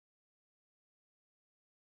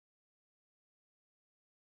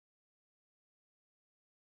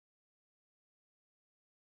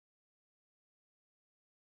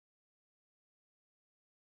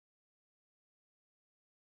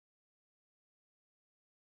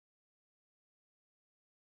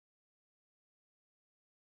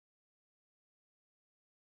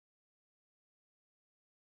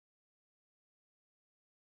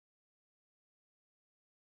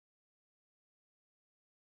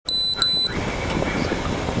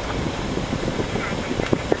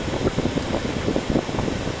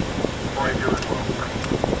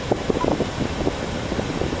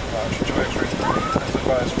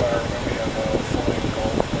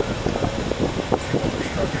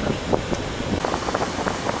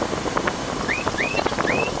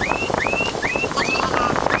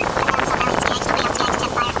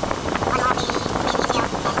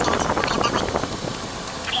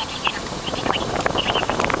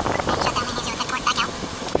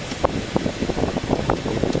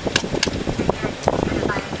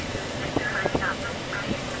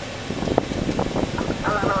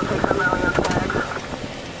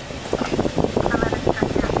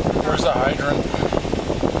Where's the hydrant?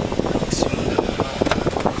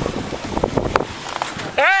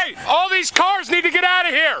 Hey! All these cars need to get out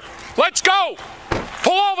of here! Let's go!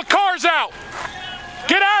 Pull all the cars out!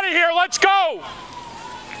 Get out of here! Let's go!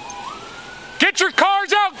 Get your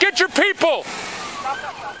cars out! Get your people!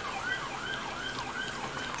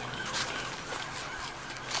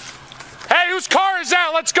 Hey, whose car is that?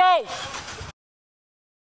 Let's go!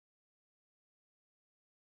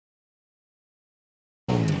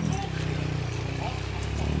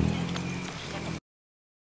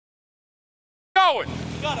 Going.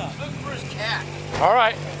 Shut up. Look for his cat. All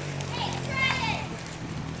right.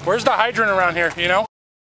 Where's the hydrant around here, you know?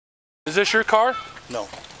 Is this your car? No.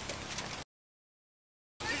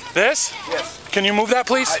 This? Yes. Can you move that,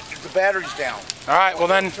 please? The battery's down. All right, well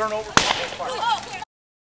then. Turn over.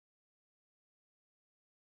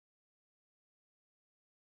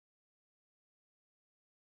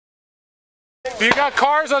 If you got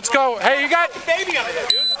cars, let's go. Hey, you got... Baby under there,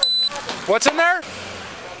 dude. What's in there?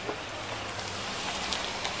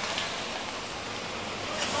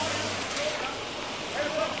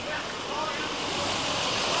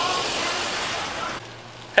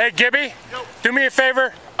 Hey, Gibby, do me a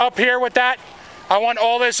favor up here with that. I want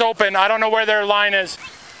all this open. I don't know where their line is. Hey,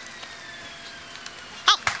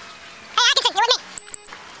 Atkinson, you with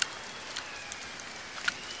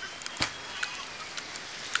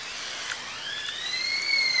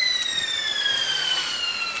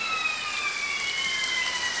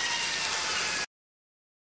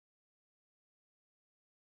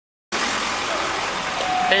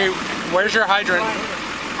me? Hey, where's your hydrant?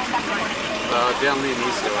 Down the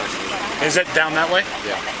Anicio, actually. Is it down that way?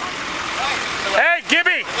 Yeah. Hey,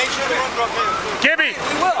 Gibby! Gibby,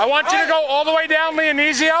 I want you to go all the way down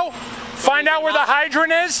Leonesio, find out where the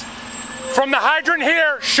hydrant is. From the hydrant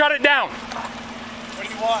here, shut it down. What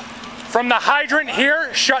do you want? From the hydrant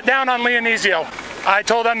here, shut down on Leonesio. I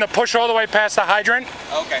told them to push all the way past the hydrant.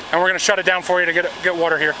 Okay. And we're going to shut it down for you to get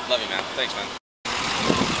water here. Love you, man. Thanks, man.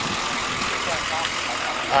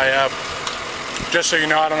 Just so you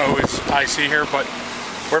know, I don't know who is IC here, but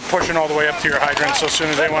we're pushing all the way up to your hydrant, so as soon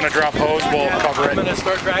as they want to drop hose, we'll cover it. I'm going to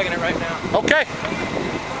start dragging it right now. Okay.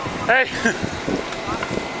 Hey.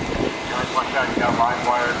 You got line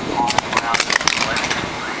wires on around.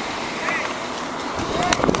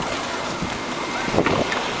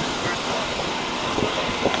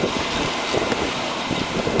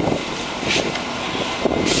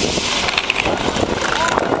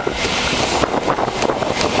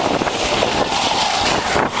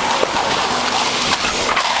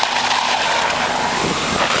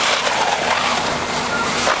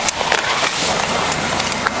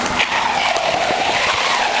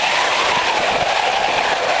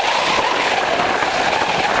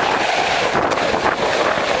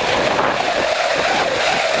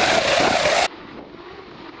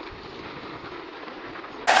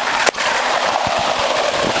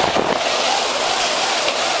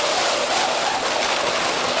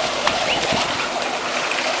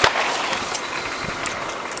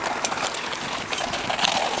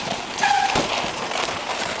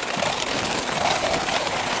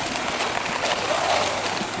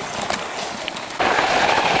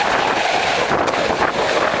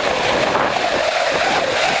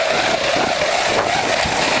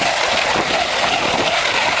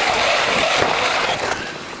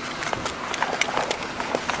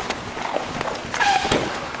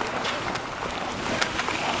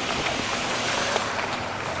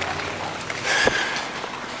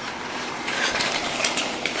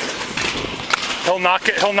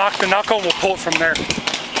 He'll knock the knuckle, we'll pull it from there. This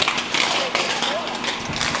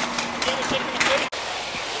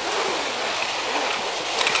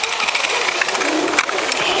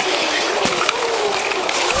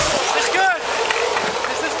is good.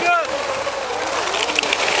 This is good.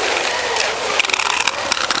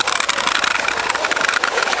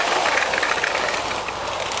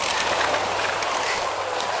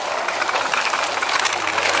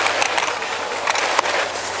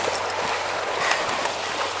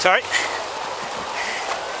 Sorry.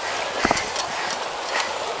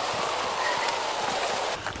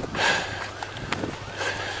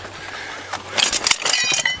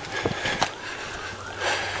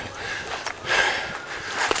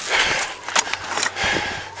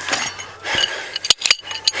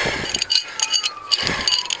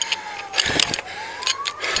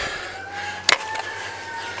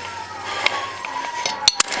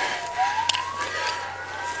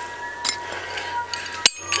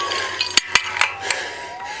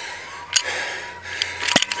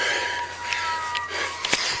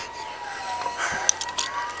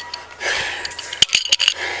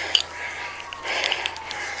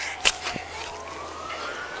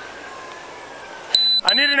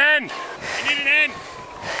 need an end. I need an end.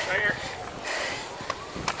 Right here.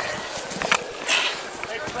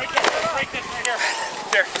 Hey, break this right here.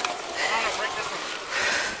 Here. No, break this one.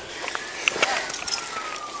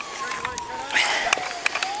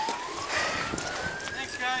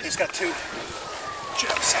 Thanks, guys. He's got 2. Should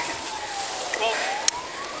have a second. Well,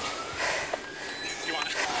 you want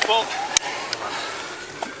it? Well,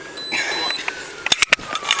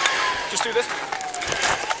 just do this.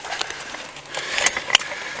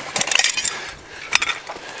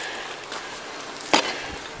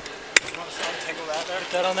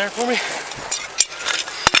 Put that on there for me.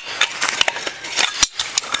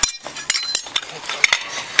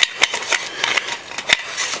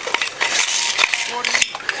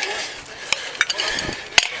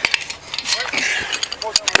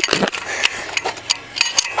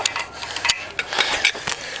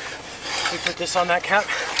 We put this on that cap.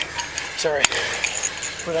 Sorry.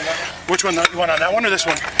 Put on that. Which one? You want on that one or this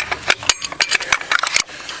one?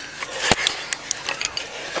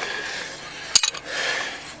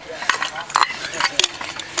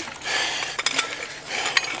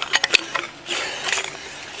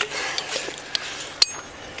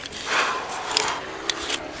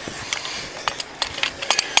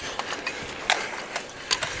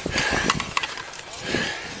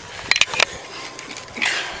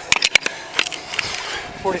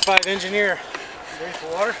 .45 engineer. Ready for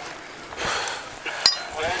water?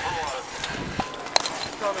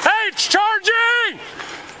 Hey, it's charging!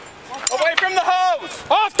 Away from the hose!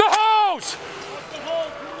 Off the hose!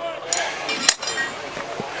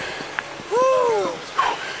 Woo!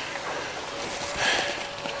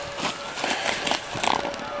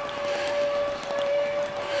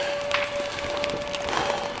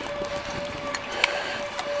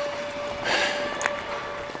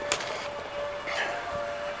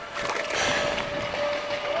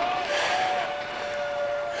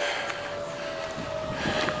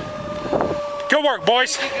 Good work,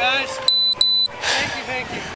 boys. Thank you, guys. Thank you, thank you.